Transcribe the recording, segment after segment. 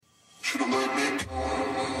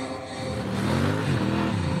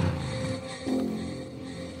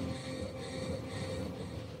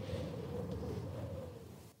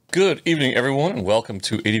Good evening, everyone, and welcome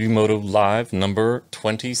to ADV Moto Live number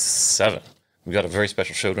 27. We've got a very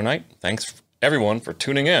special show tonight. Thanks, everyone, for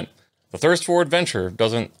tuning in. The thirst for adventure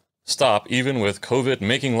doesn't stop even with COVID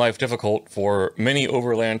making life difficult for many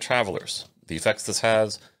overland travelers. The effects this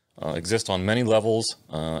has exist on many levels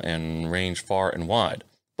and range far and wide.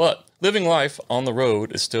 But living life on the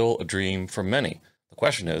road is still a dream for many. The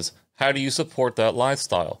question is, how do you support that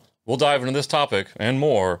lifestyle? We'll dive into this topic and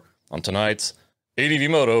more on tonight's ADV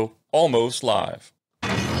Moto Almost Live.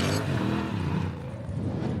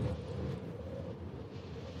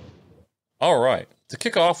 All right. To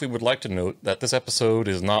kick off, we would like to note that this episode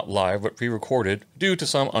is not live but pre-recorded due to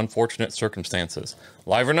some unfortunate circumstances.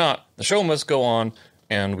 Live or not, the show must go on,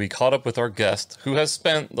 and we caught up with our guest who has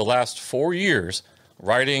spent the last 4 years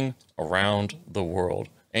riding around the world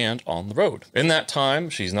and on the road. In that time,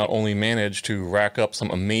 she's not only managed to rack up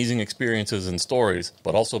some amazing experiences and stories,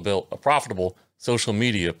 but also built a profitable social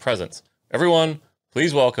media presence. Everyone,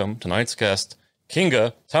 please welcome tonight's guest,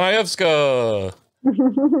 Kinga Tanaevska.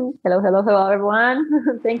 Hello,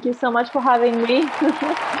 everyone. Thank you so much for having me.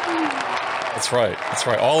 That's right.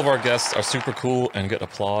 All of our guests are super cool and get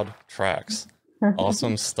applaud tracks.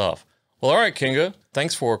 Awesome stuff. Well, all right, Kinga,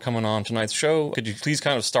 thanks for coming on tonight's show. Could you please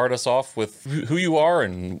kind of start us off with who you are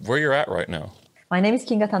and where you're at right now? My name is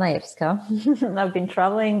Kinga Tanaevska. I've been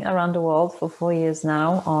traveling around the world for 4 years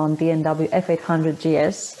now on BMW F800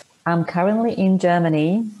 GS. I'm currently in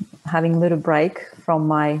Germany, having a little break from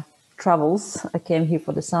my travels. I came here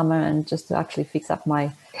for the summer and just to actually fix up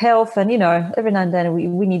my health. And, every now and then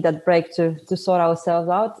we need that break to sort ourselves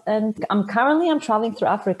out. And I'm traveling through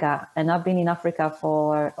Africa, and I've been in Africa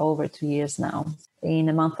for over 2 years now. In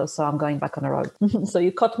a month or so, I'm going back on the road. So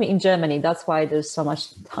you caught me in Germany. That's why there's so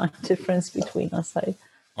much time difference between us.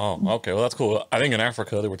 Oh, okay. Well, that's cool. I think in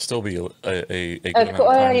Africa, there would still be a good amount of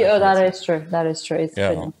time difference. That is true. It's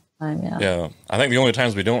yeah. Yeah. I think the only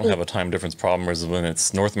times we don't have a time difference problem is when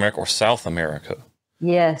it's North America or South America.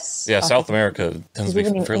 Yes. Yeah, South America tends to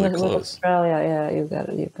be fairly close. Australia, you've got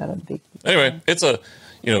a big. Anyway, it's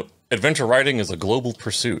adventure riding is a global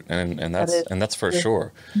pursuit, and that's for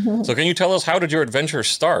sure. So, can you tell us, how did your adventure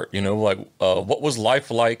start? What was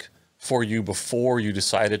life like for you before you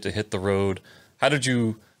decided to hit the road? How did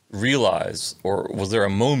you realize, or was there a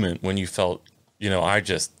moment when you felt, I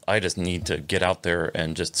just need to get out there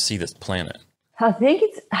and just see this planet? I think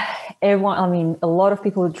it's everyone. I mean, a lot of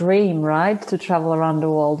people dream, right, to travel around the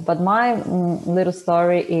world. But my little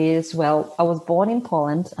story is, I was born in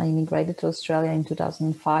Poland. I immigrated to Australia in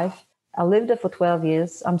 2005. I lived there for 12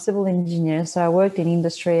 years. I'm a civil engineer, so I worked in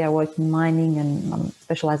industry. I worked in mining, and I'm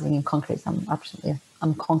specializing in concrete. I'm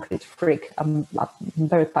a concrete freak. I'm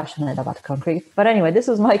very passionate about concrete. But anyway, this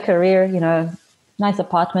was my career. Nice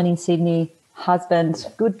apartment in Sydney. Husband,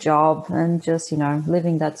 good job, and just,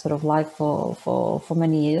 living that sort of life for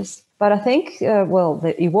many years. But I think, it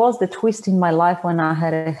was the twist in my life when I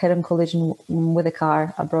had a head-on collision with a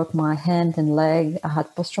car. I broke my hand and leg. I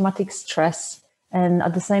had post-traumatic stress. And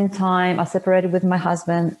at the same time, I separated with my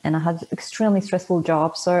husband, and I had an extremely stressful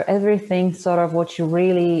job. So everything sort of what you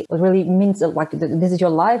really means, like this is your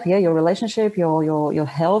life, your relationship, your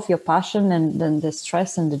health, your passion, and then the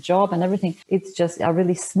stress and the job and everything. It's just, I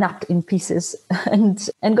really snapped in pieces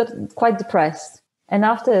and got quite depressed. And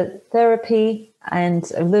after therapy and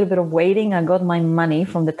a little bit of waiting, I got my money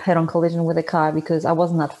from the head-on collision with the car because I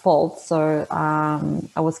wasn't at fault. So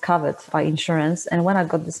I was covered by insurance. And when I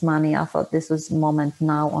got this money, I thought this was moment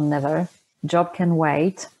now or never. Job can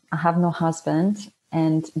wait. I have no husband.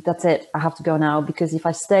 And that's it. I have to go now because if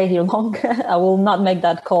I stay here longer, I will not make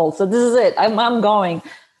that call. So this is it. I'm going.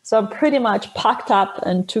 So I pretty much packed up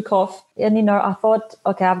and took off. And, I thought,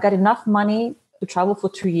 okay, I've got enough money to travel for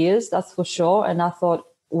 2 years, that's for sure. And I thought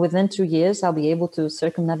within 2 years, I'll be able to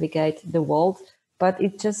circumnavigate the world. But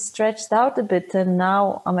it just stretched out a bit. And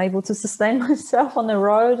now I'm able to sustain myself on the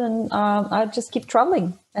road. And I just keep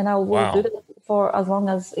traveling. And I will do that for as long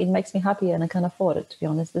as it makes me happy and I can afford it, to be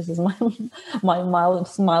honest. This is my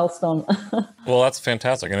milestone. Well, that's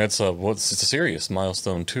fantastic. And it's a serious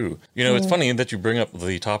milestone, too. It's funny that you bring up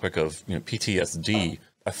the topic of PTSD.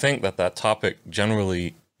 I think that topic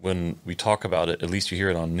generally, when we talk about it, at least you hear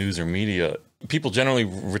it on news or media, people generally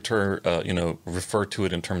refer to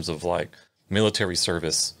it in terms of like military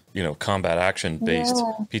service, combat action based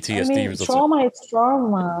PTSD. Trauma is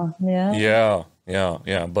trauma. Yeah.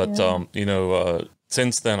 But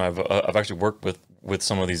since then, I've actually worked with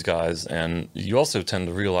some of these guys, and you also tend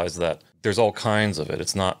to realize that there's all kinds of it.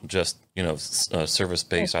 It's not just,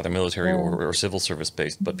 service-based, either military or civil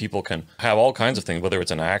service-based, but people can have all kinds of things, whether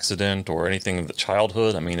it's an accident or anything in the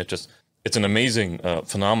childhood. I mean, it's an amazing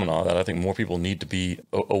phenomenon that I think more people need to be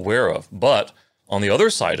aware of. But on the other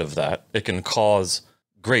side of that, it can cause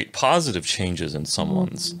great positive changes in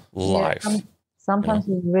someone's life. Sometimes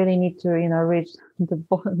you really need to, reach the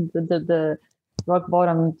bottom, the rock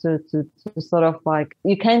bottom to sort of like,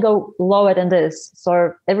 you can't go lower than this.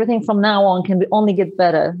 So everything from now on can only get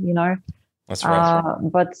better, That's right.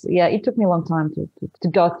 But yeah, it took me a long time to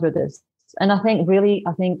go through this. And I think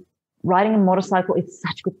riding a motorcycle is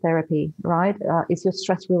such good therapy, right? It's your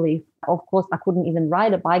stress relief. Of course, I couldn't even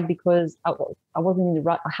ride a bike because I wasn't in the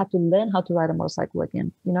right. I had to learn how to ride a motorcycle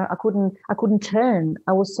again. I couldn't turn.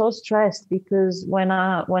 I was so stressed because when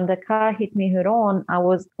the car hit me head on, I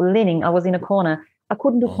was leaning. I was in a corner. I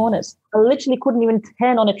couldn't do corners. I literally couldn't even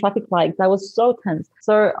turn on a traffic light. I was so tense.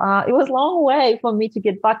 So it was a long way for me to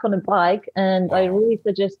get back on a bike. And I really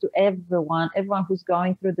suggest to everyone who's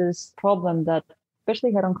going through this problem that,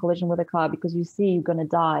 especially head-on collision with a car, because you see you're going to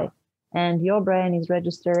die and your brain is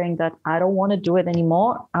registering that I don't want to do it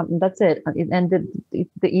anymore. That's it. And the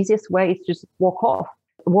easiest way is just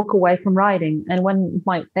walk away from riding. And when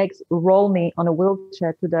my ex rolled me on a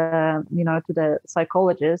wheelchair to the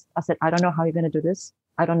psychologist, I said, I don't know how you're going to do this.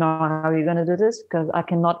 I don't know how you're going to do this because I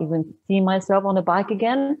cannot even see myself on a bike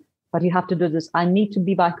again, but you have to do this. I need to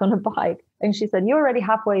be back on a bike. And she said, you're already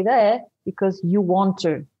halfway there because you want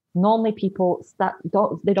to. Normally people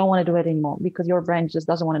don't want to do it anymore because your brain just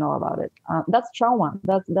doesn't want to know about it. That's trauma.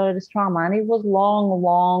 That is trauma. And it was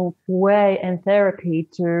long way in therapy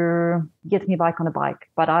to get me back on a bike.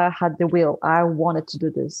 But I had the will. I wanted to do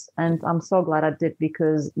this. And I'm so glad I did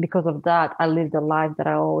because of that, I lived a life that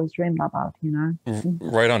I always dreamed about,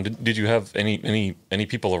 Right on. Did you have any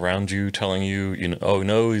people around you telling you, oh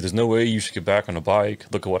no, there's no way you should get back on a bike.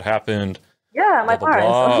 Look at what happened. Yeah, my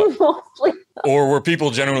parents. Mostly. Or were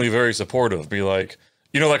people generally very supportive? Be like,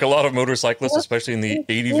 like a lot of motorcyclists, especially in the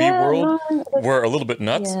ADV world, were a little bit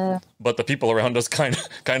nuts. Yeah. But the people around us kind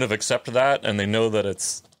of accept that, and they know that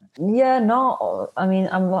it's. Yeah, no. I mean,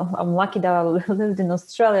 I'm lucky that I lived in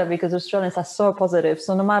Australia because Australians are so positive.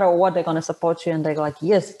 So no matter what, they're gonna support you, and they're like,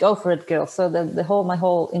 "Yes, go for it, girl." So my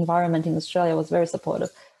whole environment in Australia was very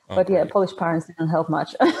supportive. But yeah, Polish parents didn't help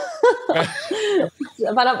much.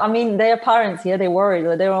 But I mean, their parents, they worried.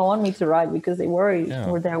 They don't want me to ride because they worry.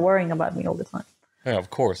 Or they're worrying about me all the time. Yeah, of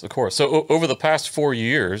course. So over the past 4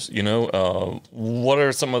 years, what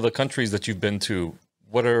are some of the countries that you've been to?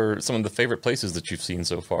 What are some of the favorite places that you've seen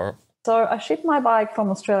so far? So I shipped my bike from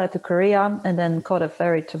Australia to Korea and then caught a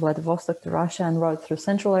ferry to Vladivostok to Russia and rode through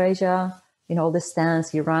Central Asia, the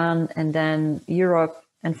stands, Iran, and then Europe.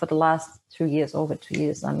 And for the last 2 years, over 2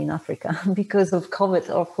 years, I'm in Africa because of COVID,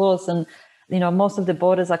 of course. And, most of the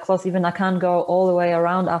borders are closed. Even I can't go all the way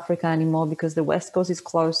around Africa anymore because the West Coast is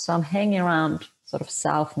closed. So I'm hanging around sort of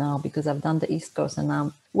south now because I've done the East Coast and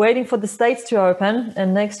I'm waiting for the States to open.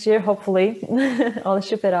 And next year, hopefully, I'll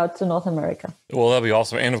ship it out to North America. Well, that'd be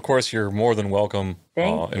awesome. And of course, you're more than welcome.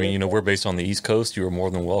 Thank you. I mean, we're based on the East Coast. You are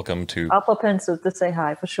more than welcome to. I'll pop in to say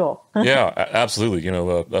hi for sure. Yeah, absolutely.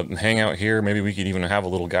 Hang out here. Maybe we could even have a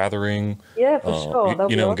little gathering. Yeah, for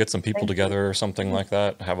sure. Get some people together or something like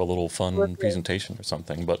that. Have a little fun presentation or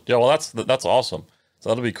something. But yeah, well, that's awesome. So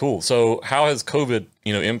that'll be cool. So how has COVID,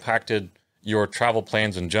 impacted your travel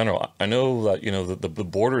plans in general? I know that, the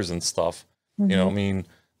borders and stuff, I mean,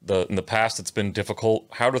 in the past, it's been difficult.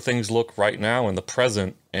 How do things look right now in the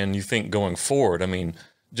present? And you think going forward, I mean,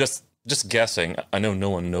 just guessing, I know no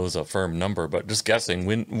one knows a firm number, but just guessing,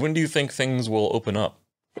 when do you think things will open up?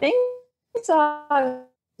 Things are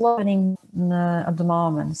opening at the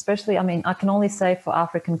moment, especially, I mean, I can only say for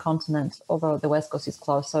African continent, although the West Coast is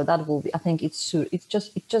closed. So that will be, I think it's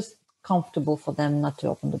just comfortable for them not to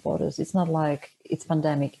open the borders. It's not like it's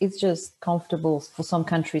pandemic. It's just comfortable for some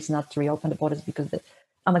countries not to reopen the borders because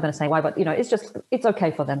I'm not going to say why, but it's okay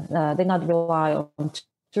for them. They not rely on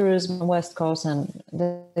tourism on West Coast and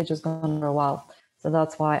they're just gone for a while. So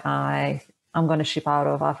that's why I'm going to ship out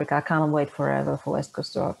of Africa. I can't wait forever for West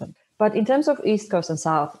Coast to open. But in terms of East Coast and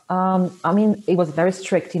South, I mean, it was very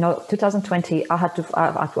strict. 2020, I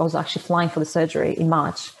was actually flying for the surgery in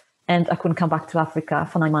March. And I couldn't come back to Africa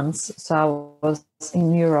for 9 months. So I was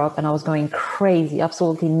in Europe and I was going crazy,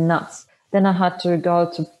 absolutely nuts. Then I had to go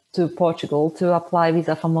to Portugal to apply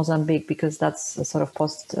visa for Mozambique because that's a sort of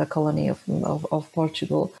post-colony of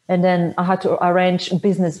Portugal. And then I had to arrange a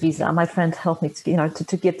business visa. My friend helped me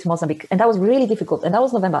to get to Mozambique. And that was really difficult. And that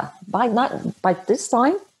was November. By this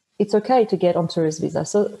time, it's okay to get on tourist visa.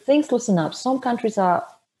 So things loosen up. Some countries are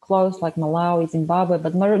closed like Malawi, Zimbabwe,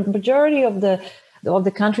 but majority of the of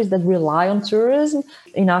the countries that rely on tourism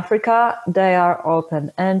in Africa, they are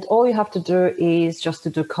open. And all you have to do is just to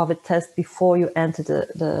do COVID test before you enter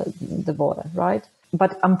the border, right?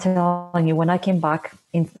 But I'm telling you, when I came back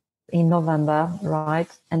in November, right,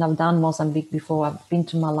 and I've done Mozambique before, I've been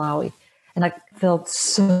to Malawi, and I felt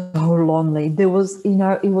so lonely. There was,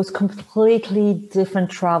 it was completely different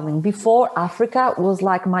traveling. Before, Africa was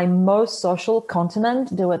like my most social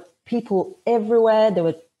continent. There were people everywhere. There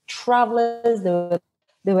were travelers. There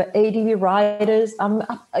were ADV riders.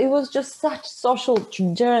 It was just such social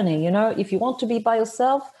journey. If you want to be by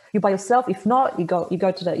yourself, you're by yourself. If not,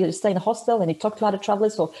 you stay in a hostel and you talk to other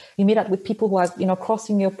travelers, or you meet up with people who are,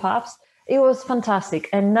 crossing your paths. It was fantastic.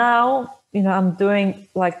 And now, I'm doing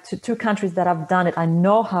like two countries that have done it. I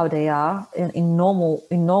know how they are in normal,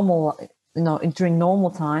 during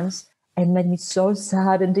normal times. It made me so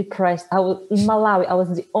sad and depressed. I was in Malawi. I was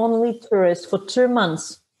the only tourist for 2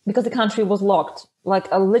 months because the country was locked.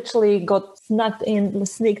 Like I literally got sneaked in,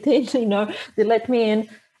 they let me in.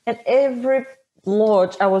 And every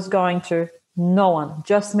lodge I was going to, no one,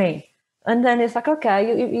 just me. And then it's like,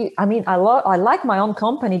 okay, I like my own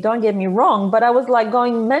company, don't get me wrong, but I was like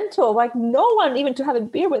going mental, like no one even to have a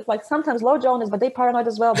beer with, like sometimes lodge owners, but they paranoid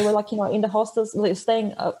as well. They were like, in the hostels,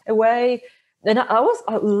 staying away. And I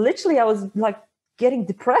was like getting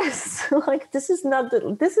depressed. Like, just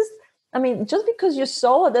because you're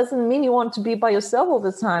solo doesn't mean you want to be by yourself all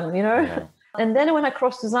the time, Yeah. And then when I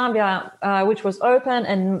crossed to Zambia, which was open,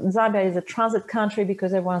 and Zambia is a transit country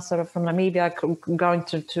because everyone's sort of from Namibia going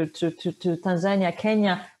to Tanzania,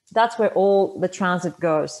 Kenya. That's where all the transit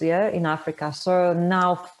goes, in Africa. So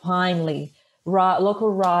now finally,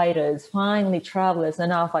 local riders, finally travelers, and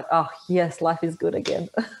now I was like, oh yes, life is good again.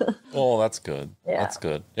 Oh, that's good. Yeah. That's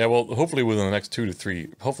good. Yeah, well, hopefully within the next 2 to 3,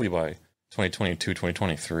 hopefully by 2022,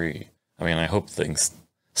 2023, I hope things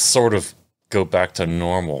sort of go back to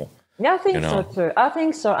normal. Yeah, I think so too. I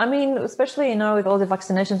think so. Especially, with all the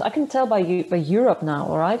vaccinations, I can tell by Europe now,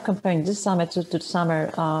 all right? Comparing this summer to summer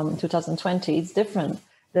 2020, it's different.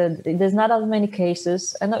 There's not as many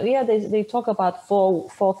cases. And they talk about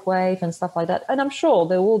fourth wave and stuff like that. And I'm sure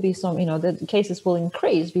there will be some, the cases will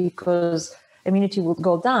increase because immunity will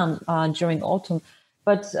go down during autumn.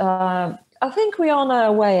 But I think we're on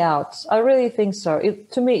our way out. I really think so.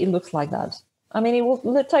 To me, it looks like that. It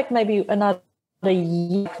will take maybe another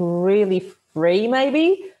year really free,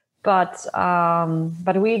 maybe, but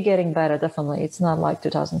we're getting better. Definitely, it's not like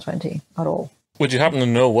 2020 at all. Would you happen to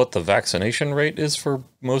know what the vaccination rate is for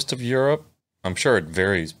most of Europe? I'm sure it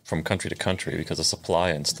varies from country to country because of supply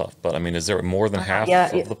and stuff. But is there more than half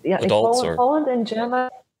of the adults? Poland and Germany,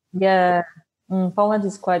 Poland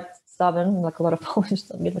is quite stubborn, like a lot of Polish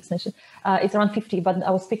don't get vaccination. It's around 50, but I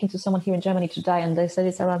was speaking to someone here in Germany today, and they said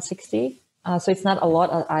it's around 60. So it's not a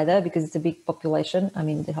lot either because it's a big population.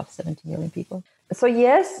 They have 70 million people. So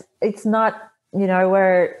yes, it's not,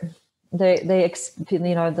 where the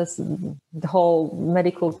whole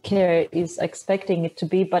medical care is expecting it to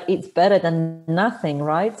be, but it's better than nothing,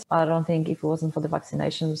 right? I don't think if it wasn't for the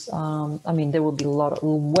vaccinations, there would be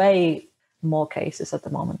way more cases at the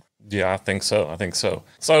moment. Yeah, I think so.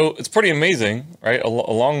 So it's pretty amazing, right?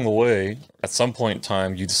 Along the way, at some point in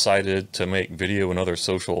time, you decided to make video and other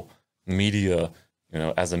social media,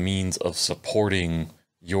 as a means of supporting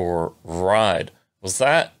your ride. Was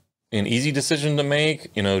that an easy decision to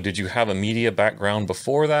make? Did you have a media background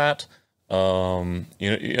before that? How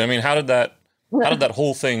did that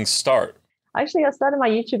whole thing start? Actually, I started my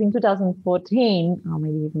YouTube in 2014, or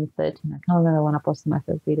maybe even 13. I can't remember when I posted my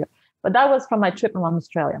first video. But that was from my trip around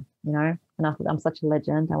Australia, and I'm such a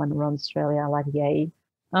legend. I went around Australia, like, yay.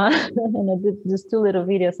 And I did just 2 little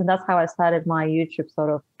videos, and that's how I started my YouTube sort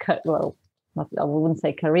of, I wouldn't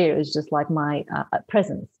say career, it's just like my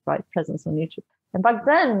presence on YouTube. And back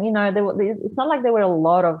then, it's not like there were a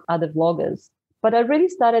lot of other vloggers, but I really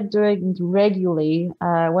started doing it regularly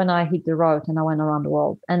when I hit the road and I went around the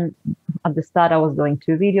world. And at the start, I was doing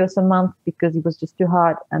 2 videos a month because it was just too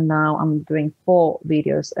hard. And now I'm doing 4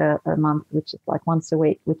 videos a month, which is like once a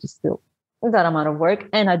week, which is still that amount of work.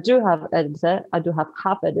 And I do have editor. I do have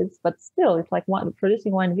half edits, but still, it's like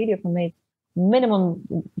producing one video for me, minimum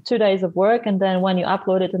 2 days of work. And then when you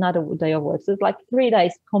upload it, another day of work. So it's like 3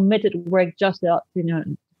 days committed work just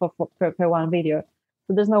per one video.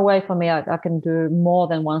 So there's no way for me I can do more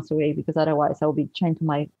than once a week, because otherwise I would be chained to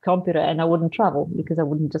my computer and I wouldn't travel because I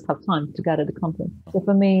wouldn't just have time to gather the content. So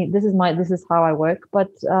for me, this is how I work. But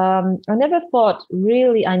I never thought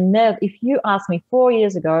really, if you asked me 4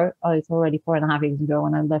 years ago, it's already 4.5 years ago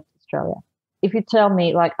when I left Australia. If you tell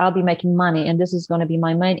me like I'll be making money and this is going to be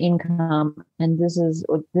my main income, and this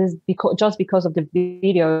because of the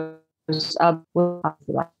videos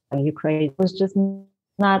like, are you crazy? It was just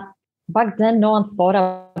not, back then, no one thought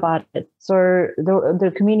about it. So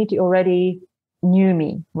the community already knew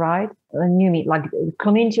me, right? Like the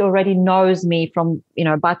community already knows me from,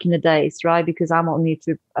 back in the days, right? Because I'm on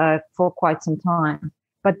YouTube for quite some time.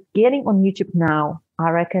 But getting on YouTube now, I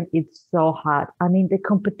reckon it's so hard. I mean, the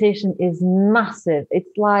competition is massive.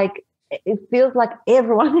 It's like, it feels like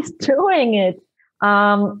everyone is doing it.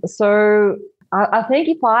 So I think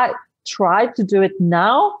if I tried to do it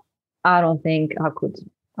now, I don't think I could.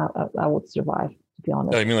 I would survive, to be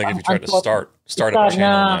honest. Oh, you mean like if you tried to start up a channel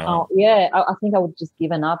now? Yeah, I think I would just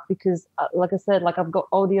given up because, like I said, like I've got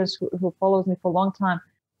audience who follows me for a long time,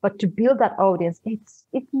 but to build that audience, it's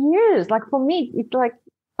years. Like for me, it's like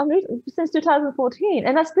since 2014,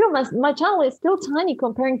 and I still my channel is still tiny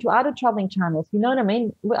comparing to other traveling channels. You know what I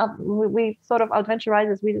mean? We sort of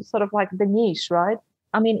adventurizers, we sort of like the niche, right?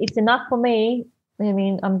 I mean, it's enough for me. I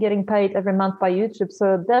mean, I'm getting paid every month by YouTube,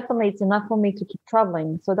 so definitely it's enough for me to keep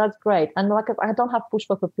traveling. So that's great. And like, I don't have push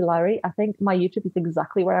for popularity. I think my YouTube is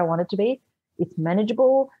exactly where I want it to be. It's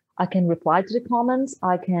manageable. I can reply to the comments.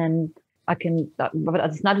 I can, but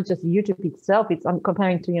it's not just YouTube itself. I'm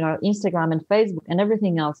comparing to, Instagram and Facebook and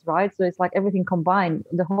everything else, right? So it's like everything combined,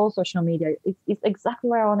 the whole social media. It's exactly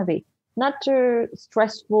where I want to be. Not too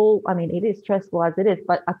stressful. I mean, it is stressful as it is,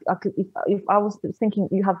 but I could, if I was thinking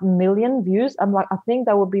you have a million views, I'm like, I think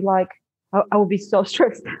that would be like, I would be so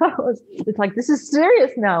stressed out. It's like, this is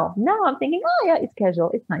serious now. Now I'm thinking, oh yeah, it's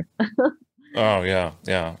casual. It's nice. Oh yeah.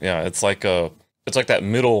 It's like that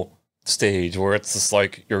middle stage where it's just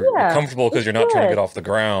like you're comfortable because you're not trying to get off the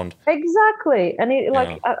ground. Exactly. And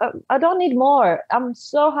I don't need more. I'm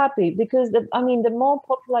so happy because the more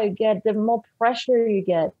popular you get, the more pressure you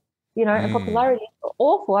get. And popularity is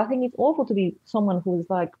awful. I think it's awful to be someone who is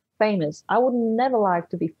like famous. I would never like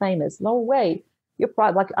to be famous. No way. Your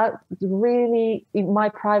private, like, my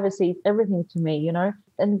privacy is everything to me,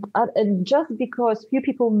 And just because few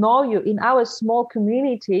people know you in our small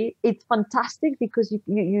community, it's fantastic because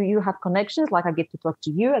you have connections. Like I get to talk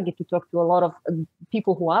to you. I get to talk to a lot of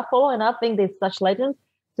people who I follow, and I think they're such legends.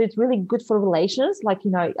 So it's really good for relations. Like,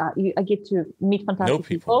 I get to meet fantastic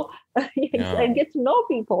people. And get to know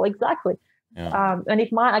people. Exactly. Yeah. And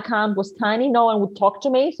if my account was tiny, no one would talk to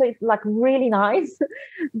me. So it's like really nice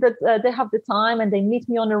that they have the time and they meet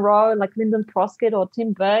me on the road, like Lyndon Proscott or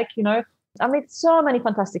Tim Burke, I met so many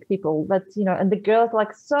fantastic people that, and the girls,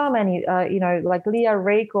 like so many, like Leah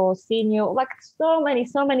Rake or Senior, like so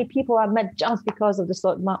many people I met just because of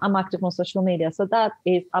I'm active on social media. So that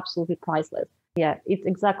is absolutely priceless. Yeah, it's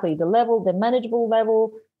exactly the level, the manageable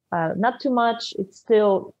level, not too much. It's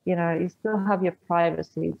still, you still have your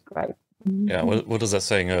privacy. It's great. Yeah. What does that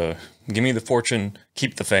saying? Give me the fortune,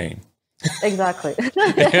 keep the fame. Exactly.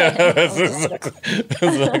 Yeah, that's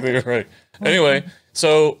exactly right. Anyway,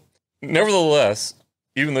 so nevertheless,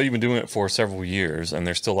 even though you've been doing it for several years and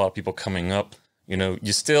there's still a lot of people coming up,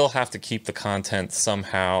 you still have to keep the content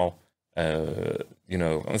somehow,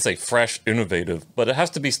 let's say fresh, innovative, but it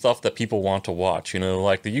has to be stuff that people want to watch,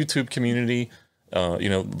 like the YouTube community,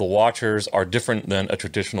 the watchers are different than a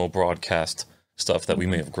traditional broadcast stuff that we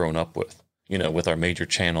may have grown up with, with our major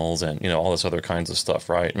channels and, all this other kinds of stuff,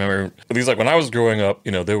 right? Remember, at least like when I was growing up,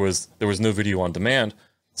 there was no video on demand.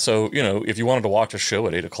 So, if you wanted to watch a show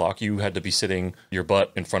at 8 o'clock, you had to be sitting your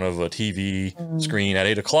butt in front of a TV screen at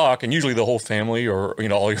 8 o'clock. And usually the whole family or,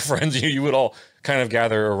 all your friends, you would all kind of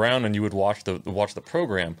gather around and you would watch the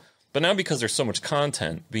program. But now because there's so much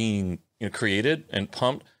content being created and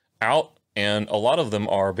pumped out, and a lot of them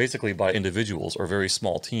are basically by individuals or very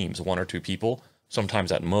small teams, 1 or 2 people, sometimes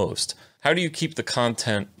at most. How do you keep the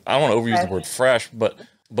content, I don't want to overuse the word fresh, but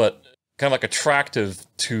kind of like attractive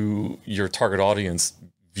to your target audience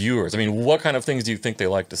viewers? I mean, what kind of things do you think they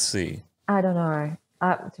like to see? I don't know.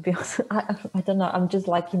 To be honest, I don't know. I'm just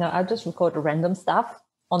like, I just record random stuff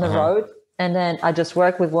on the road, and then I just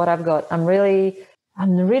work with what I've got. I'm really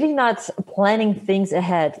not planning things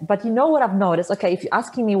ahead. But you know what I've noticed? Okay, if you're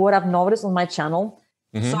asking me what I've noticed on my channel,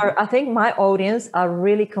 so I think my audience are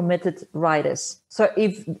really committed writers. So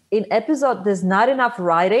if in episode there's not enough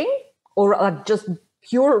writing or like just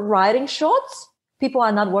pure writing shots, people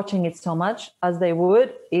are not watching it so much as they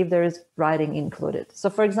would if there is writing included. So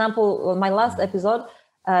for example, my last episode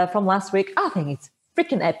from last week, I think it's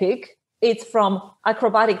freaking epic. It's from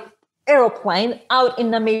acrobatic aeroplane out in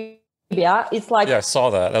Namibia. It's like, yeah, I saw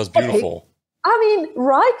that. That was beautiful. Epic. I mean,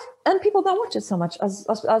 right? And people don't watch it so much as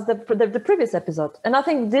the previous episode. And I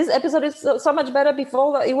think this episode is so much better.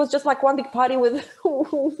 Before it was just like one big party with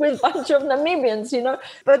a bunch of Namibians,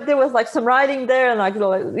 But there was like some writing there, and like,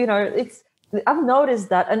 it's I've noticed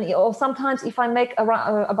that, and or sometimes if I make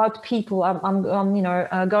about people, I'm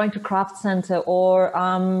going to craft center, or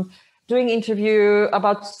doing interview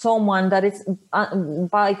about someone that is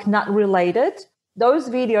bike not related. Those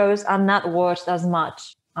videos are not watched as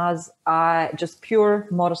much as just pure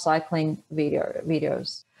motorcycling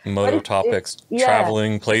videos. Moto topics,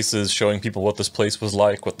 traveling places, showing people what this place was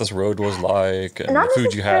like, what this road was like, and the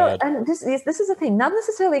food you had. And this is the thing, not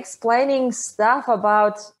necessarily explaining stuff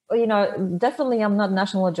about, definitely I'm not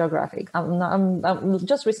National Geographic. I'm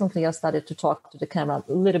just recently I started to talk to the camera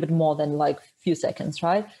a little bit more than like few seconds,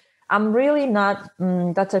 right? I'm really not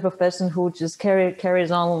that type of person who just carries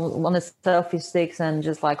on a selfie sticks and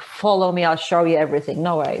just like, follow me, I'll show you everything.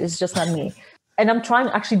 No way, it's just not me. And I'm trying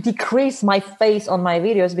to actually decrease my face on my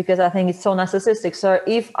videos because I think it's so narcissistic. So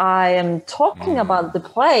if I am talking about the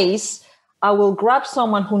place, I will grab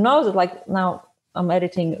someone who knows it. Like now I'm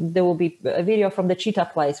editing, there will be a video from the cheetah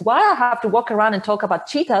place. Why I have to walk around and talk about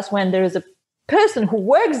cheetahs when there is a person who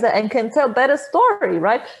works there and can tell better story,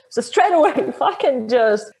 right? So straight away, if I can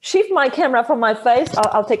just shift my camera from my face,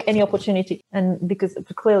 I'll take any opportunity. And because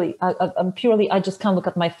clearly I just can't look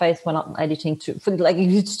at my face when I'm editing too. Like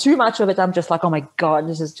if it's too much of it, I'm just like, oh my God,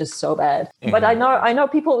 this is just so bad. Mm-hmm. But I know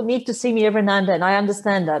people need to see me every now and then. I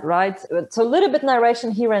understand that, right? So a little bit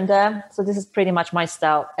narration here and there. So this is pretty much my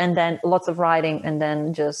style. And then lots of writing. And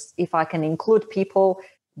then just, if I can include people,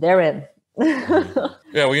 they're in.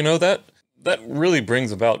 Yeah, well, that really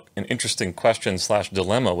brings about an interesting question /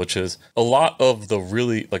 dilemma, which is a lot of the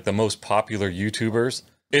really like the most popular YouTubers,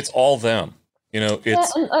 it's all them.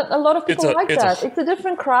 It's and a lot of people like that. It's a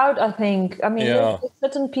different crowd, I think. I mean,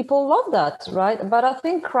 certain people love that, right? But I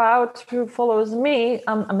think crowd who follows me,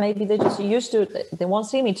 maybe they're just used to it. They won't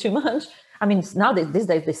see me too much. I mean, now these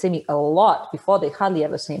days they see me a lot. Before they hardly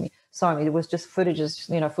ever see me. So I mean, it was just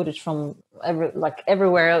footage from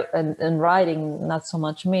everywhere and writing, not so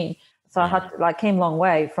much me. So I came a long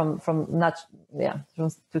way from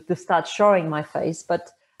to start showing my face,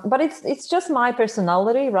 but it's just my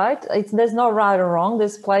personality, right? There's no right or wrong.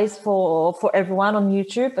 There's place for everyone on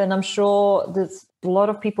YouTube, and I'm sure there's a lot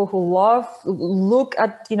of people who look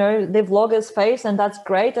at their vlogger's face, and that's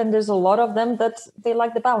great. And there's a lot of them that they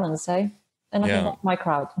like the balance, eh? And I think that's my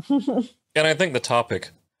crowd. And I think the topic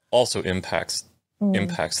also impacts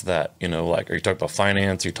that. Like, are you talking about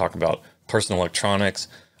finance? Are you talking about personal electronics?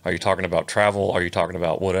 Are you talking about travel? Are you talking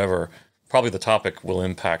about whatever? Probably the topic will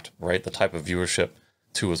impact, right, the type of viewership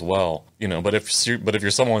too as well. But if you're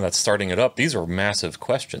someone that's starting it up, these are massive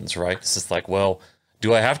questions, right? It's just like, well,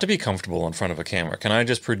 do I have to be comfortable in front of a camera? Can I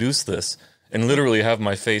just produce this and literally have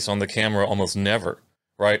my face on the camera almost never,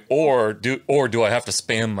 right? Or do I have to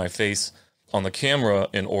spam my face on the camera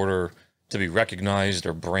in order to be recognized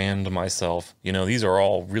or brand myself? These are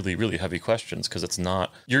all really, really heavy questions because it's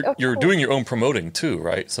not, you're doing your own promoting too,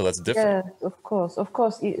 right? So that's different. Yeah, of course.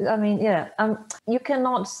 I mean, you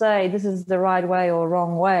cannot say this is the right way or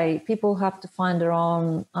wrong way. People have to find their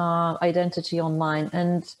own identity online,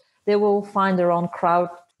 and they will find their own crowd.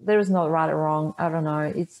 There is no right or wrong. I don't know.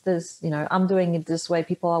 It's this, I'm doing it this way.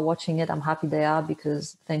 People are watching it. I'm happy they are,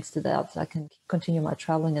 because thanks to that, I can continue my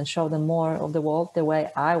traveling and show them more of the world the way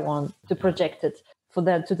I want to project it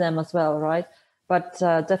to them as well, right? But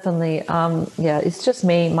definitely, it's just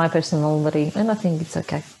me, my personality, and I think it's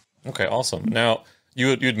okay. Okay, awesome. Now,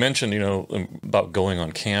 you'd mentioned, about going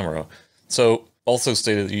on camera. So also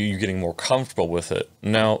stated that you're getting more comfortable with it.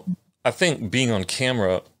 Now, I think being on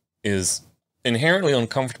camera is inherently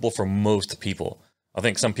uncomfortable for most people. I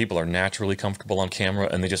think some people are naturally comfortable on camera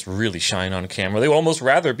and they just really shine on camera. They would almost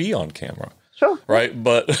rather be on camera. Sure. Right?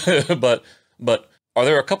 But are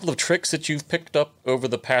there a couple of tricks that you've picked up over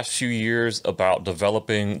the past few years about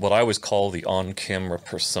developing what I always call the on-camera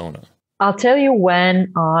persona? I'll tell you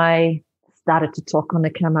when I started to talk on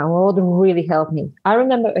the camera, what really helped me. I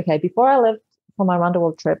remember, before I left for my round the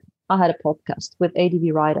world trip, I had a podcast with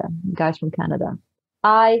ADV Rider, guys from Canada.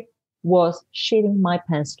 I was shitting my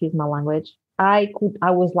pants, excuse my language. I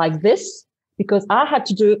was like this because I had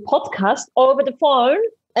to do a podcast over the phone,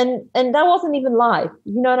 and that wasn't even live.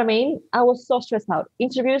 You know what I mean? I was so stressed out.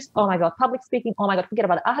 Interviews, oh my God, public speaking, oh my God, forget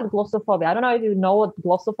about it. I had glossophobia. I don't know if you know what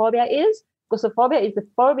glossophobia is. Glossophobia is the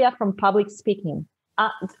phobia from public speaking.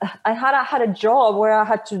 I had a job where I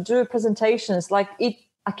had to do presentations.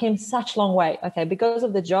 I came such a long way. Because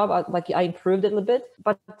of the job, I improved it a little bit.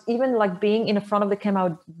 But even being in the front of the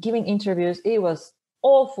camera, giving interviews, it was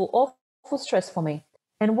awful stress for me.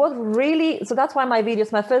 And so that's why my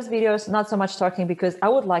first videos, not so much talking, because I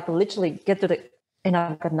would literally get to and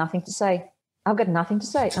I've got nothing to say.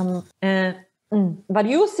 But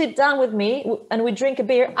you sit down with me and we drink a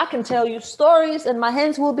beer, I can tell you stories and my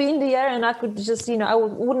hands will be in the air and I could just, I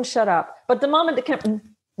wouldn't shut up. But the moment the camera,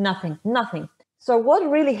 nothing. So what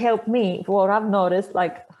really helped me, what I've noticed,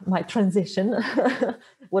 like my transition,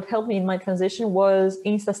 what helped me in my transition was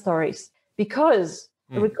Insta stories. Because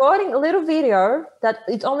recording a little video that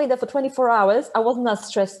it's only there for 24 hours, I wasn't as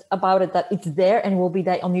stressed about it that it's there and will be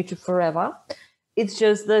there on YouTube forever. It's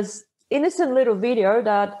just this innocent little video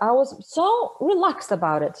that I was so relaxed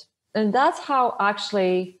about it. And that's how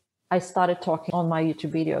actually I started talking on my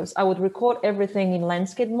YouTube videos. I would record everything in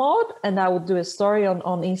landscape mode and I would do a story on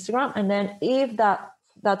Instagram. And then if that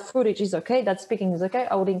footage is okay, that speaking is okay,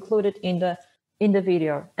 I would include it in the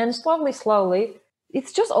video. And slowly,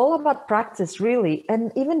 it's just all about practice, really.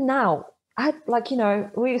 And even now, we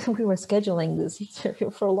were scheduling this interview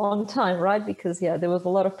for a long time, right? Because there was a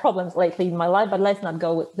lot of problems lately in my life, but let's not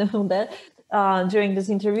go with them there during this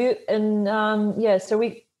interview. And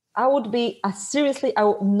I would be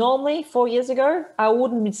normally 4 years ago, I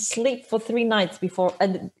wouldn't sleep for 3 nights before,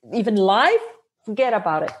 and even live, forget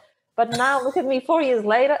about it. But now look at me 4 years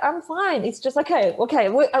later, I'm fine. It's just okay.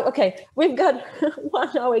 We've got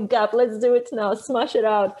 1 hour gap. Let's do it now. Smash it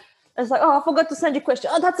out. It's like, I forgot to send you a question.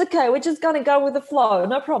 Oh, that's okay. We're just going to go with the flow.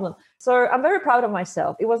 No problem. So I'm very proud of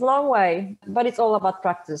myself. It was a long way, but it's all about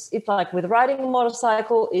practice. It's like with riding a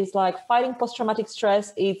motorcycle, it's like fighting post-traumatic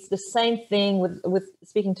stress. It's the same thing with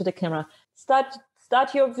speaking to the camera. Start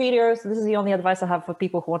your videos. This is the only advice I have for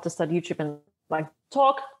people who want to start YouTube, and like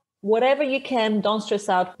talk whatever you can. Don't stress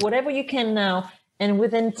out. Whatever you can now. And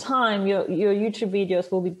within time, your YouTube videos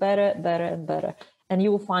will be better and better. And you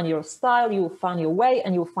will find your style, you will find your way,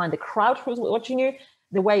 and you will find the crowd who's watching you,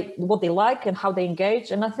 what they like and how they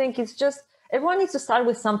engage. And I think it's just, everyone needs to start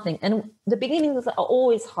with something. And the beginnings are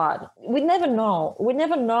always hard. We never know. We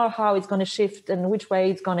never know how it's going to shift and which way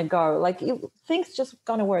it's going to go. Like things just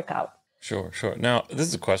going to work out. Sure. Now, this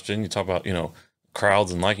is a question. You talk about,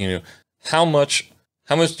 crowds and liking you. How much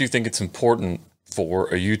do you think it's important for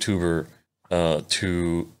a YouTuber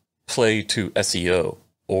to play to SEO?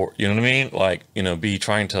 Or, you know what I mean? Like, be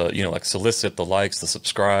trying to, like solicit the likes, the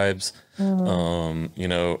subscribes,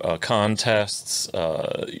 contests,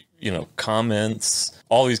 comments,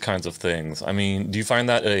 all these kinds of things. I mean, do you find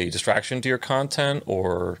that a distraction to your content,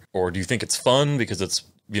 or do you think it's fun because it's,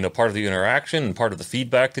 part of the interaction and part of the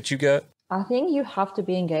feedback that you get? I think you have to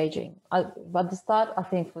be engaging. At the start, I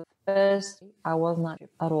think first, I was not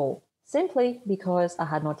at all, simply because I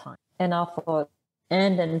had no time. And I thought,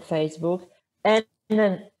 and then Facebook, and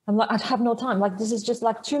then I'm like, I have no time. Like, this is just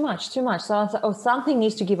like too much. So I was like, something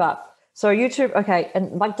needs to give up. So YouTube, okay.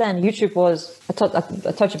 And back then YouTube was, I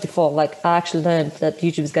told you before, like I actually learned that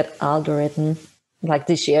YouTube's got algorithm like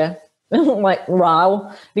this year, like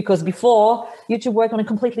wow. Because before YouTube worked on a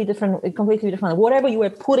completely different, whatever you were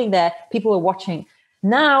putting there, people were watching.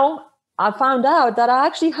 Now I found out that I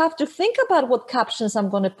actually have to think about what captions I'm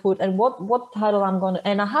going to put and what title I'm going to,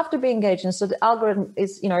 and I have to be engaged. And so the algorithm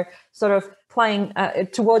is, sort of playing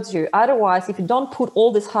towards you. Otherwise, if you don't put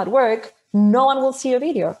all this hard work, no one will see your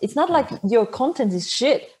video. It's not like your content is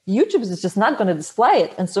shit. YouTube is just not going to display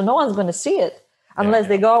it. And so no one's going to see it unless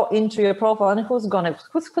they go into your profile. And who's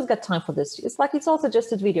got time for this? It's like, it's all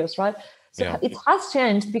suggested videos, right? So it has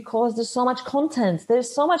changed because there's so much content.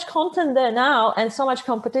 There's so much content there now and so much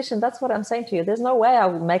competition. That's what I'm saying to you. There's no way I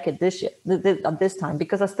will make it this year, at this time,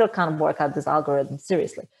 because I still can't work out this algorithm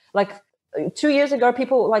seriously. Like 2 years ago,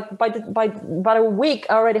 people like by about a week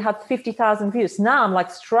I already had 50,000 views. Now I'm like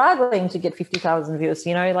struggling to get 50,000 views,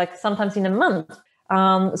 like sometimes in a month.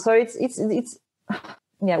 So it's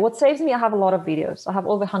what saves me, I have a lot of videos. I have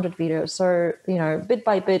over 100 videos. So, bit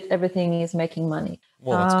by bit, everything is making money.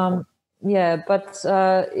 Well, that's cool. Yeah, but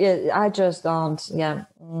I just don't. Yeah,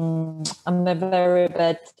 I'm a very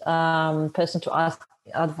bad person to ask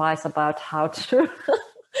advice about how to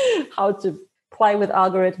play with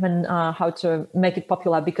algorithm and how to make it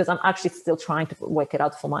popular, because I'm actually still trying to work it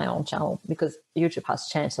out for my own channel, because YouTube has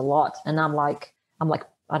changed a lot, and I'm like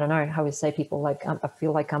I don't know how we say, people like I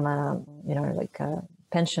feel like I'm a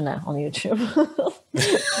pensioner on YouTube.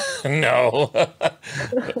 No,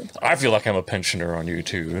 I feel like I'm a pensioner on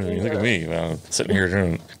YouTube. I mean, look at me, sitting here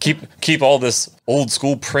doing keep all this old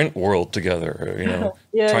school print world together.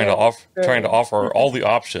 Trying to offer all the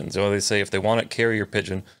options. They say if they want it carrier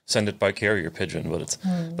pigeon, send it by carrier pigeon,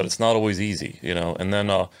 but it's not always easy. And then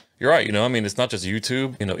you're right. I mean, it's not just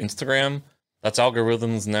YouTube. Instagram, that's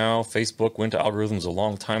algorithms now. Facebook went to algorithms a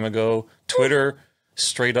long time ago. Twitter,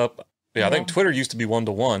 straight up Yeah, I think Twitter used to be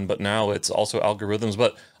 1-to-1, but now it's also algorithms.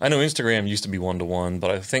 But I know Instagram used to be 1-to-1,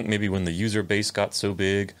 but I think maybe when the user base got so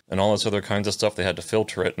big and all this other kinds of stuff, they had to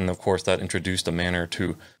filter it. And of course, that introduced a manner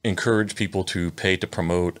to encourage people to pay to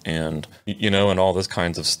promote and, and all this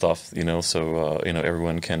kinds of stuff, so,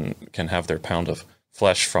 everyone can have their pound of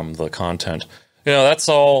flesh from the content. That's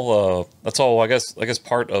all, I guess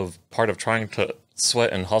part of trying to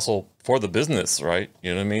sweat and hustle for the business, right?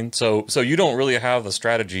 You know what I mean? So you don't really have a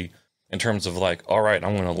strategy in terms of like, all right,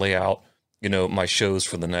 I'm going to lay out, my shows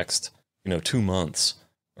for the next, 2 months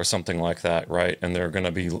or something like that, right? And they're going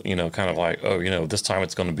to be, kind of like, oh, this time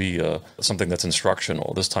it's going to be something that's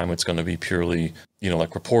instructional. This time it's going to be purely,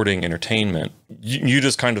 like reporting, entertainment. You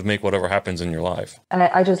just kind of make whatever happens in your life.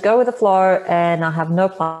 I just go with the flow, and I have no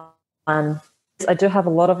plan. I do have a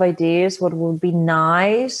lot of ideas what would be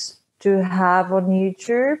nice to have on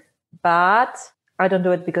YouTube, but I don't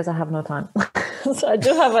do it because I have no time. So I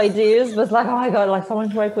do have ideas, but it's like, oh my God, like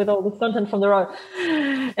someone's work with all the content from the road.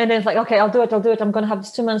 And then it's like, okay, I'll do it. I'm going to have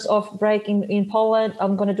this 2 months off break in Poland.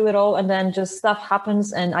 I'm going to do it all. And then just stuff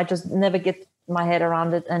happens and I just never get my head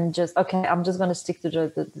around it and just, okay, I'm just going to stick to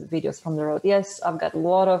the videos from the road. Yes, I've got a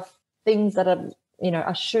lot of things that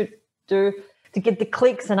I should do to get the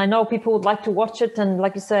clicks. And I know people would like to watch it. And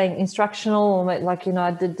like you're saying, instructional, like,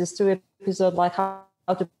 I did this 2 episode, like how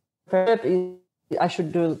to prep. I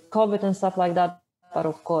should do COVID and stuff like that, but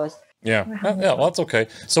of course. Yeah, well, that's okay.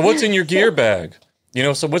 So what's in your gear bag?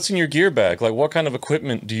 What's in your gear bag? Like, what kind of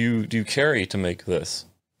equipment do you carry to make this?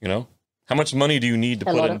 How much money do you need to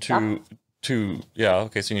put into yeah?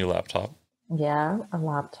 Okay, so you need a laptop. Yeah, a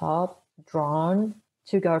laptop, drone,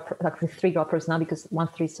 2 GoPro, like 3 GoPros now because 1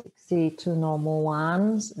 360, 2 normal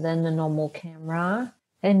ones, then the normal camera,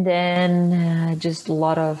 and then just a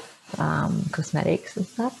lot of cosmetics and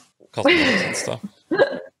stuff. Cosmetics and stuff.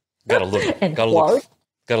 Gotta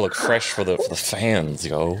look fresh for the fans,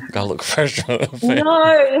 yo. Gotta look fresh for the fans.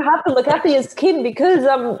 No, you have to look after your skin because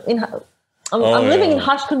I'm living in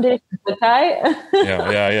harsh conditions. Okay.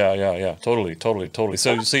 Yeah. Totally.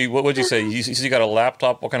 So, see, what would you say? You got a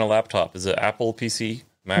laptop. What kind of laptop? Is it Apple PC?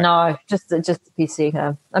 Mac? No, just a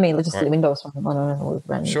PC. I mean, just the Windows one. I don't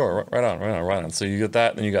know. Sure, right on. So you got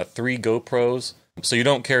that, and you got 3 GoPros. So you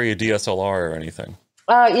don't carry a DSLR or anything.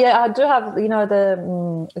 Yeah, I do have,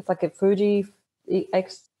 it's like a Fuji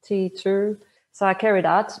X-T2. So I carry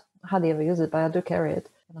that. I hardly ever use it, but I do carry it.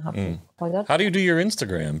 And I have to plug that. How do you do your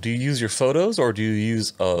Instagram? Do you use your photos or do you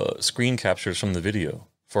use screen captures from the video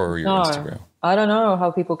for your Instagram? I don't know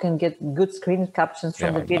how people can get good screen captions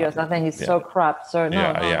from the videos. I think it's so crap. So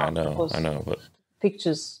I know, but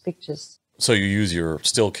pictures. So you use your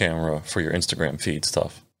still camera for your Instagram feed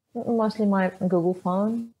stuff? Mostly my Google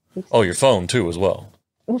phone. Oh, your phone too, as well.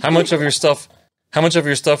 How much of your stuff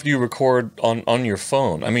do you record on your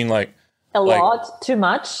phone? I mean, like a lot, too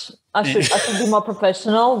much. I should be more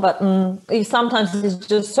professional, but sometimes it's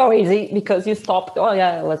just so easy because you stop. Oh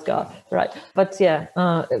yeah, let's go. Right. But yeah,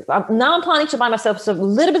 now I'm planning to buy myself a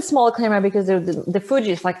little bit smaller camera because the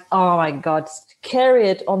Fuji is like, oh my God, to carry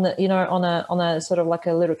it on the, on a sort of like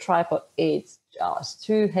a little tripod. It's just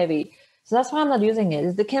too heavy. So that's why I'm not using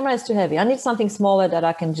it. The camera is too heavy. I need something smaller that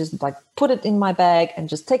I can just like put it in my bag and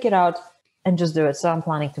just take it out and just do it. So I'm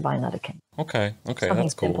planning to buy another camera. Okay,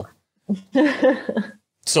 that's cool.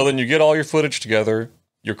 So then you get all your footage together.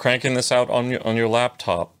 You're cranking this out on your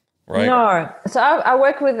laptop, right? No. So I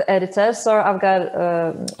work with editors. So I've got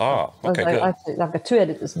good. I've got 2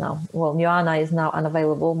 editors now. Well, Joanna is now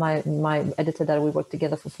unavailable. My editor that we worked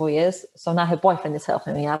together for 4 years. So now her boyfriend is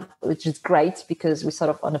helping me out, which is great because we're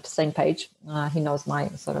sort of on the same page. He knows my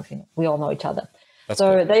sort of, we all know each other. That's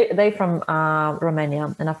so good. They from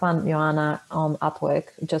Romania, and I found Joanna on Upwork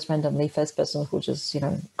just randomly, first person who just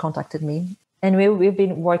contacted me, and we've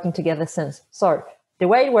been working together since. So the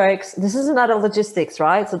way it works, this is another logistics,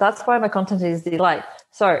 right? So that's why my content is delayed.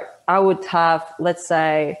 So I would have, let's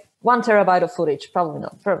say, 1 terabyte of footage, probably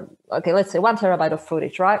not. Okay, let's say 1 terabyte of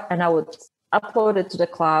footage, right? And I would upload it to the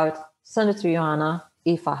cloud, send it to Joanna.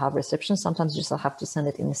 If I have reception, sometimes I have to send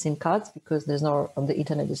it in the SIM cards because the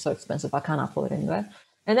internet is so expensive. I can't upload it anywhere.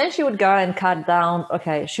 And then she would go and cut down.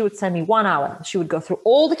 Okay, she would send me 1 hour. She would go through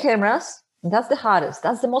all the cameras. And that's the hardest.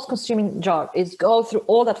 That's the most consuming job, is go through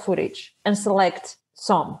all that footage and select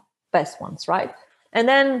some best ones, right? And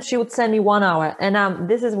then she would send me 1 hour. And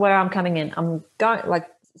this is where I'm coming in. I'm going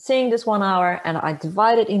seeing this 1 hour, and I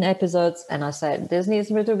divide it in episodes. And I said, this needs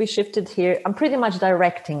to be shifted here. I'm pretty much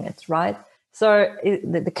directing it, right? So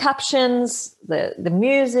the captions, the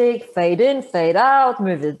music, fade in, fade out,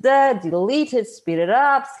 move it there, delete it, speed it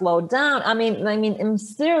up, slow down. I mean, I'm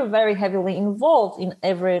still very heavily involved in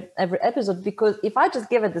every episode, because if I just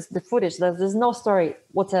give it the footage, there's no story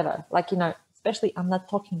whatever. Like, especially I'm not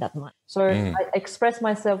talking that much. So I express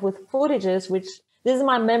myself with footages, which this is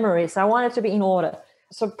my memory. So I want it to be in order.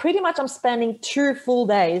 So pretty much I'm spending 2 full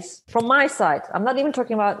days from my side. I'm not even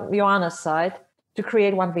talking about Joanna's side to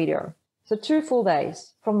create one video. So 2 full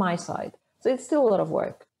days from my side. So it's still a lot of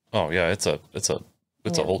work. Oh yeah, it's a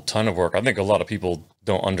whole ton of work. I think a lot of people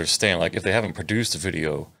don't understand. Like, if they haven't produced a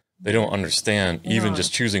video, they don't understand even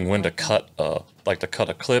just choosing when to cut a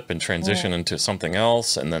clip and transition into something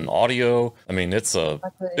else, and then audio. I mean, it's a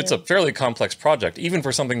fairly complex project. Even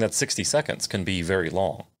for something that's 60 seconds can be very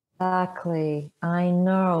long. Exactly. I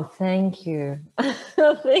know. Thank you. I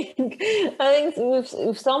think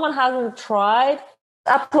if someone hasn't tried,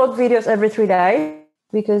 upload videos every 3 days,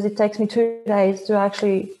 because it takes me 2 days to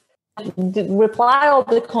actually reply all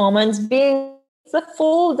the comments. It's a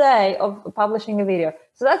full day of publishing a video,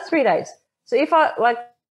 so that's 3 days. So if I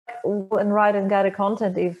and write and gather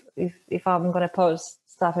content, if I'm going to post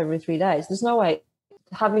stuff every 3 days, there's no way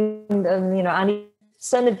having I need to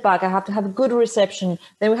send it back. I have to have a good reception.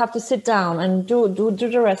 Then we have to sit down and do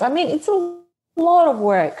the rest. I mean, it's a lot of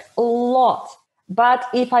work, a lot. But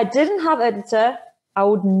if I didn't have editor, I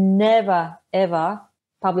would never, ever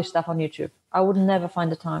publish stuff on YouTube. I would never find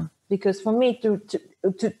the time, because for me to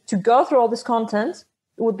go through all this content,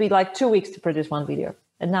 it would be like 2 weeks to produce one video.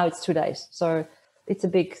 And now it's 2 days. So it's a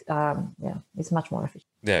big, it's much more efficient.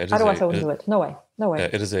 Yeah, it is. Otherwise I wouldn't do it. No way. Yeah,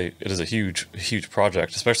 it is a huge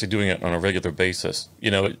project, especially doing it on a regular basis.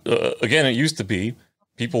 Again, it used to be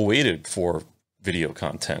people waited for video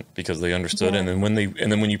content because they understood, and then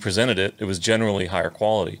when you presented it, it was generally higher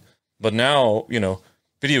quality. But now,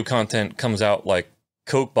 video content comes out like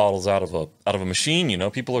Coke bottles out of a machine.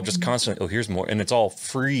 People are just constantly, here's more, and it's all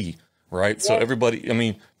free, right? Yeah. So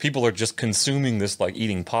everybody, people are just consuming this like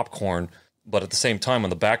eating popcorn, but at the same time, on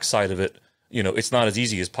the backside of it, it's not as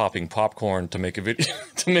easy as popping popcorn to make a video.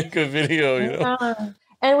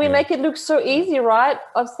 And we make it look so easy, right?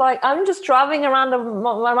 It's like, I'm just driving around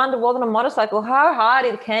the world on a motorcycle. How hard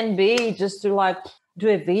it can be just to do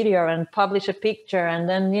a video and publish a picture, and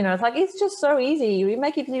then it's just so easy. We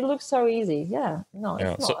make it look so easy. Yeah, no,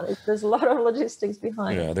 it's not. There's a lot of logistics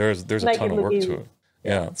behind. Yeah, there's a ton of work to it.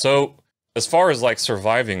 Yeah. So as far as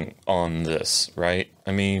surviving on this, right?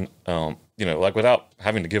 Without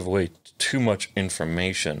having to give away too much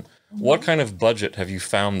information, what kind of budget have you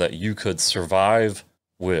found that you could survive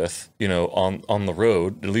with? On the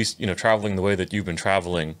road, at least traveling the way that you've been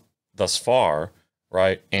traveling thus far,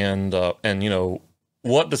 right? And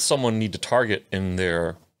what does someone need to target in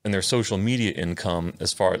their social media income,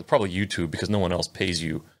 as far as probably YouTube, because no one else pays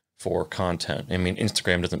you for content.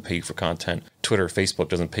 Instagram doesn't pay you for content. Twitter, Facebook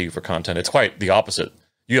doesn't pay you for content. It's quite the opposite.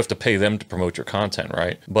 You have to pay them to promote your content,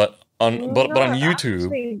 right? But on YouTube,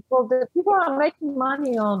 actually, the people are making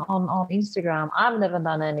money on Instagram. I've never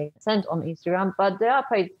done any cent on Instagram, but there are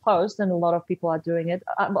paid posts, and a lot of people are doing it.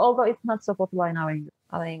 Although it's not so popular in our English.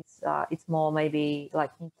 I think it's more maybe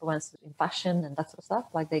like influencers in fashion and that sort of stuff.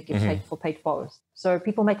 Like they get paid for paid posts. So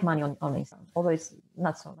people make money on Instagram, although it's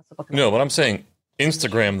not so popular. No, but I'm saying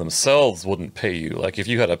Instagram themselves wouldn't pay you. Like if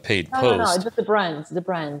you had a paid post. No, just the brands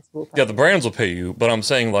will pay. Yeah, the brands will pay you. But I'm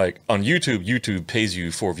saying on YouTube pays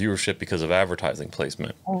you for viewership because of advertising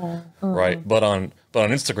placement, right? But on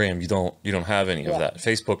Instagram, you don't have any of that.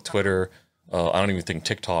 Facebook, Twitter, I don't even think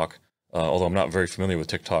TikTok. Although I'm not very familiar with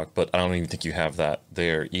TikTok, but I don't even think you have that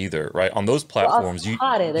there either, right? On those platforms, you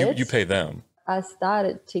pay them. I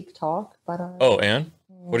started TikTok, but Anne,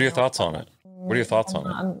 what are your thoughts on it? What are your thoughts on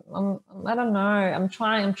it? I don't know. I'm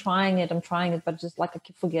trying it, but just I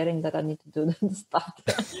keep forgetting that I need to do the stuff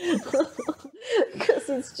because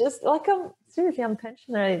it's just I'm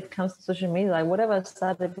pensioner when it comes to social media. Whatever I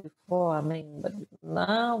started before, but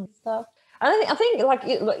now stuff. I think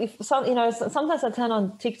sometimes I turn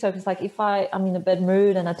on TikTok. It's if I'm in a bad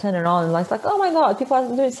mood and I turn it on, and it's oh my god, people are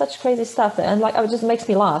doing such crazy stuff, and it just makes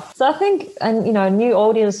me laugh. So I think, and new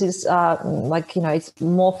audiences it's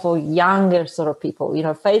more for younger sort of people.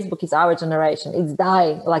 Facebook is our generation. It's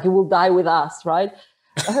dying. It will die with us, right?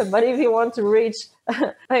 But if you want to reach,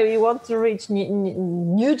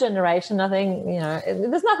 new generation, I think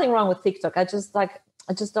there's nothing wrong with TikTok. I just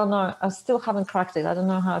don't know. I still haven't cracked it. I don't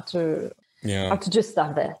know how to do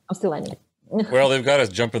stuff there. I'm still learning. Well, they've got us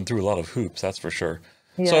jumping through a lot of hoops, that's for sure.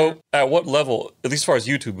 Yeah. So at what level, at least as far as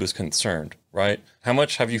YouTube is concerned, right? How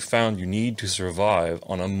much have you found you need to survive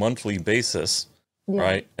on a monthly basis,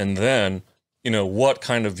 right? And then, what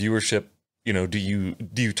kind of viewership do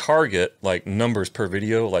you target like numbers per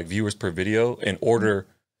video, like viewers per video, in order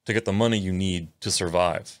to get the money you need to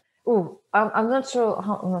survive? Oh, I'm not sure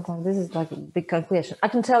how. This is like a big calculation. I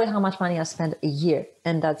can tell you how much money I spend a year,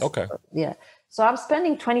 and that's okay. Yeah. So I'm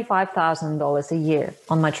spending $25,000 a year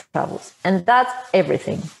on my travels, and that's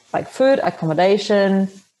everything, like food, accommodation,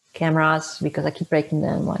 cameras, because I keep breaking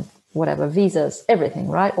them, like whatever, visas, everything,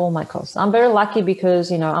 right? All my costs. I'm very lucky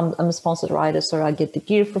because I'm a sponsored rider, so I get the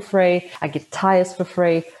gear for free, I get tires for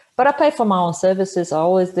free, but I pay for my own services. I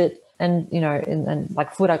always did. And, and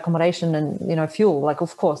like food, accommodation and, fuel, like,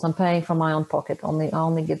 of course, I'm paying from my own pocket. I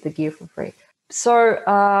only get the gear for free. So,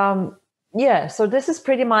 so this is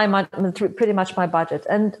pretty much my budget.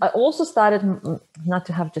 And I also started not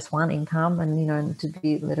to have just one income and, to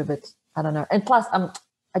be a little bit, I don't know. And plus,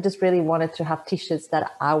 I just really wanted to have T-shirts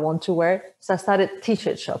that I want to wear. So I started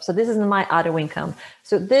T-shirt shop. So this is my other income.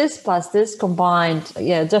 So this plus this combined,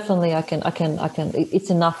 definitely I can, it's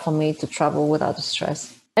enough for me to travel without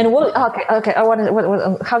stress. And okay. I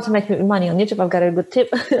want how to make money on YouTube. I've got a good tip.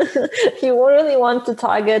 You really want to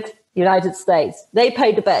target United States. They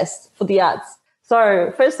pay the best for the ads.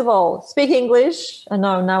 So first of all, speak English. I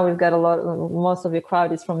know now we've got most of your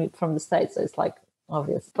crowd is from the States, so it's like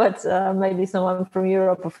obvious. But maybe someone from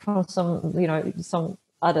Europe or from some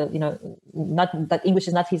other, not that English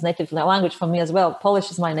is not his native language for me as well. Polish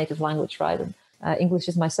is my native language, right? And English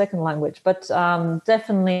is my second language. But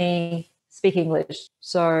definitely speak English.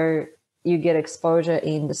 So you get exposure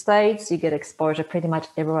in the States, you get exposure pretty much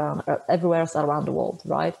everywhere else around the world,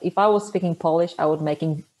 right? If I was speaking Polish, I would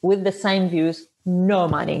making with the same views, no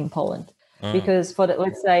money in Poland. Because for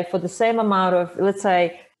the same amount of, let's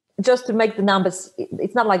say, just to make the numbers,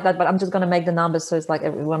 it's not like that, but I'm just going to make the numbers so it's like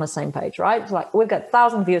everyone on the same page, right? It's like we've got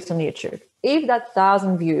 1,000 views on YouTube. If that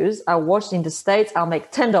 1,000 views are watched in the States, I'll make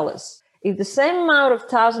 $10. If the same amount of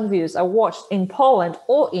 1,000 views are watched in Poland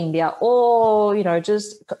or India or,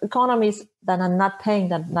 just economies that are not paying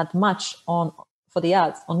that much for the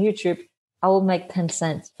ads on YouTube, I will make 10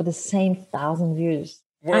 cents for the same 1,000 views.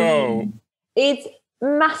 Whoa. It's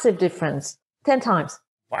massive difference, 10 times.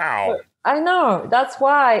 Wow. I know. That's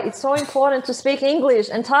why it's so important to speak English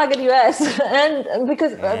and target US. and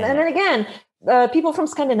then again, people from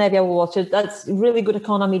Scandinavia will watch it. That's really good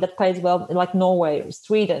economy that pays well, like Norway,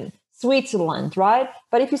 Sweden, Switzerland, right?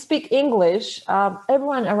 But if you speak English,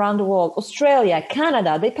 everyone around the world, Australia,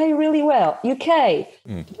 Canada, they pay really well. UK,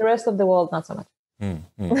 the rest of the world, not so much. Well,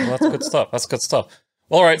 that's good stuff. That's good stuff.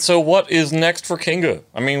 All right. So what is next for Kinga?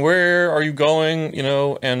 I mean, where are you going,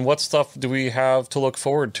 and what stuff do we have to look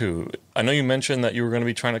forward to? I know you mentioned that you were going to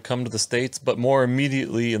be trying to come to the States, but more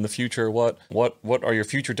immediately in the future, what are your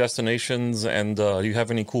future destinations? And do you have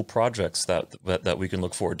any cool projects that we can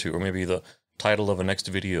look forward to, or maybe the title of a next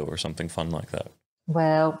video or something fun like that?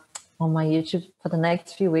 Well, on my YouTube for the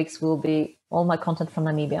next few weeks will be all my content from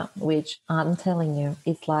Namibia, which I'm telling you,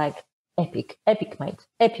 it's like epic, mate,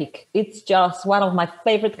 epic. It's just one of my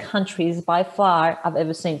favorite countries by far I've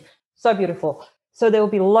ever seen. So beautiful. So there will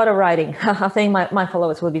be a lot of riding. I think my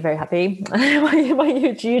followers will be very happy. my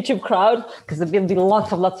YouTube crowd, because there will be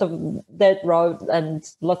lots of dead roads and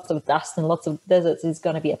lots of dust and lots of deserts. It's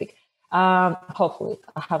going to be epic. Hopefully,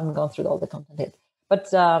 I haven't gone through all the content yet,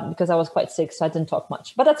 but because I was quite sick, so I didn't talk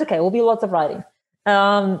much. But that's okay. It will be lots of riding,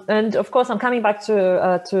 and of course, I'm coming back to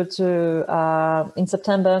in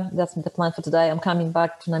September. That's the plan for today. I'm coming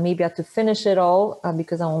back to Namibia to finish it all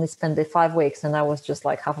because I only spent there 5 weeks, and I was just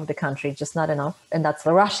like half of the country, just not enough, and that's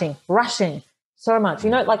rushing so much.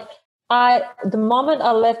 The moment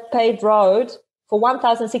I left paved road for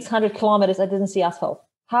 1,600 kilometers, I didn't see asphalt.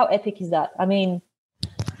 How epic is that? I mean.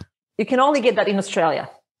 You can only get that in Australia.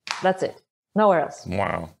 That's it. Nowhere else.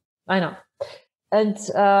 Wow. I know. And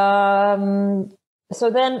so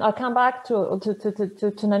then I'll come back to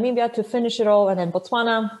Namibia to finish it all, and then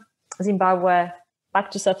Botswana, Zimbabwe, back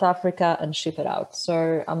to South Africa, and ship it out.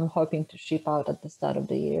 So I'm hoping to ship out at the start of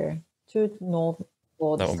the year to North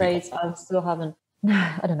or the States. I still haven't.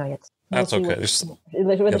 I don't know yet. That's okay. There's still a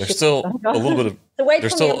little bit of. So wait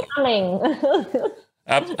for me coming.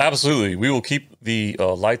 Absolutely, we will keep the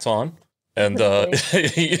lights on, and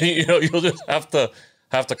you'll just have to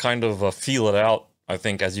kind of feel it out. I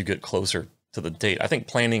think as you get closer to the date, I think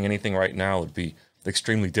planning anything right now would be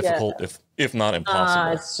extremely difficult, if not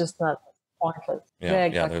impossible. It's just not pointless. Yeah,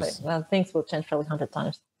 exactly. Things will change probably 100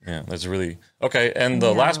 times. Yeah, that's really okay. And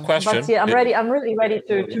the last question. But I'm ready. I'm really ready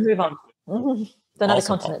to move on to another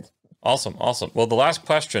continent. Awesome. Well, the last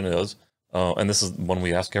question is, and this is one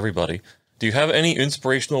we ask everybody. Do you have any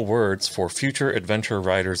inspirational words for future adventure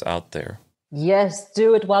riders out there? Yes,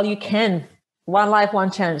 do it while you can. One life,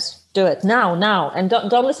 one chance. Do it now. And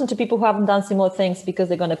don't listen to people who haven't done similar things because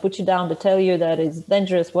they're going to put you down. They tell you that it's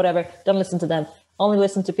dangerous, whatever. Don't listen to them. Only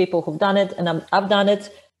listen to people who've done it. And I've done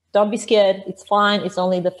it. Don't be scared. It's fine. It's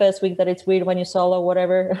only the first week that it's weird when you solo,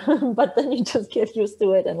 whatever. But then you just get used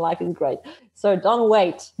to it and life is great. So don't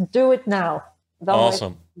wait. Do it now.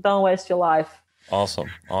 Awesome. Don't waste your life. Awesome.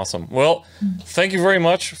 Well, thank you very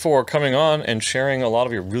much for coming on and sharing a lot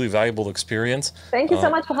of your really valuable experience. Thank you so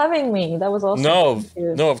much for having me. That was awesome.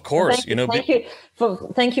 No, of course. Thank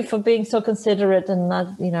you for being so considerate and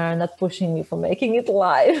not pushing me for making it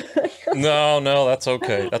live. No, that's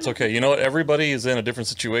okay. That's okay. You know what? Everybody is in a different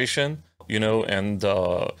situation, and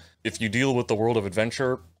if you deal with the world of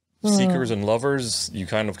adventure seekers and lovers, you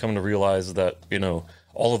kind of come to realize that,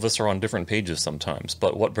 all of us are on different pages sometimes,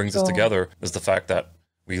 but what brings us together is the fact that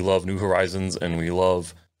we love new horizons and we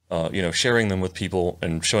love, sharing them with people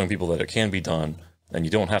and showing people that it can be done. And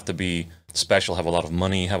you don't have to be special, have a lot of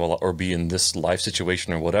money, or be in this life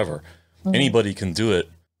situation or whatever. Anybody can do it.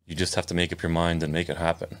 You just have to make up your mind and make it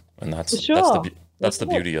happen. And that's the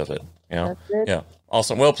beauty of it. Yeah.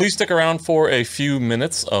 Awesome. Well, please stick around for a few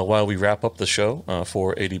minutes while we wrap up the show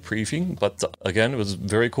for AD Briefing. But again, it was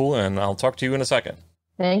very cool, and I'll talk to you in a second.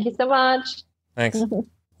 Thank you so much. Thanks.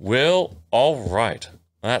 Well, all right.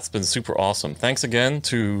 That's been super awesome. Thanks again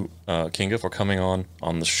to Kinga for coming on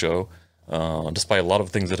the show. Despite a lot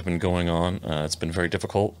of things that have been going on, it's been very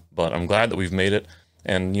difficult, but I'm glad that we've made it.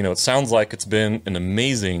 And, it sounds like it's been an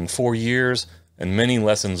amazing 4 years and many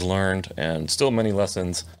lessons learned and still many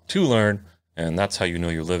lessons to learn. And that's how you know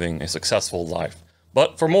you're living a successful life.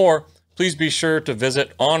 But for more, please be sure to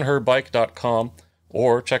visit onherbike.com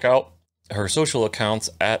or check out her social accounts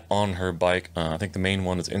at onherbike. I think the main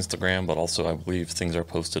one is Instagram, but also I believe things are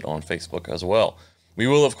posted on Facebook as well. We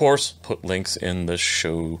will, of course, put links in the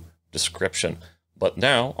show description. But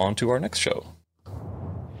now, on to our next show.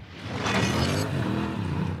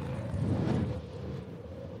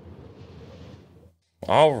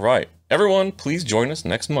 All right. Everyone, please join us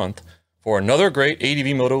next month for another great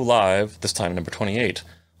ADV Moto Live, this time number 28,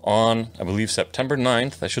 on, I believe, September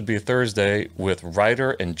 9th. That should be a Thursday, with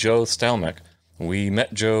Ryder and Joe Stelmach. We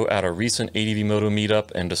met Joe at a recent ADV Moto meetup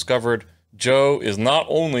and discovered Joe is not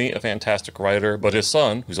only a fantastic rider, but his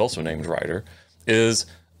son, who's also named Ryder, is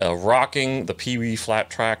rocking the Pee-wee flat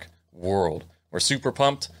track world. We're super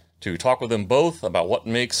pumped to talk with them both about what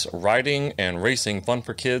makes riding and racing fun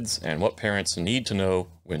for kids and what parents need to know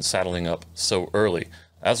when saddling up so early.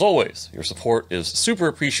 As always, your support is super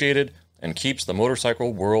appreciated and keeps the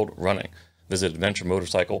motorcycle world running. Visit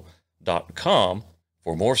adventuremotorcycle.com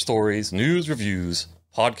for more stories, news, reviews,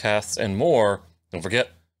 podcasts, and more. Don't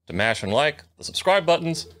forget to mash and like the subscribe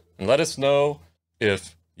buttons and let us know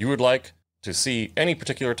if you would like to see any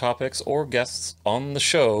particular topics or guests on the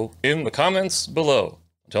show in the comments below.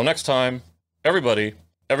 Until next time,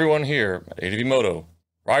 everyone here at ADV Moto,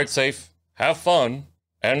 ride safe, have fun,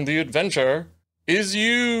 and the adventure is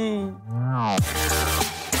you!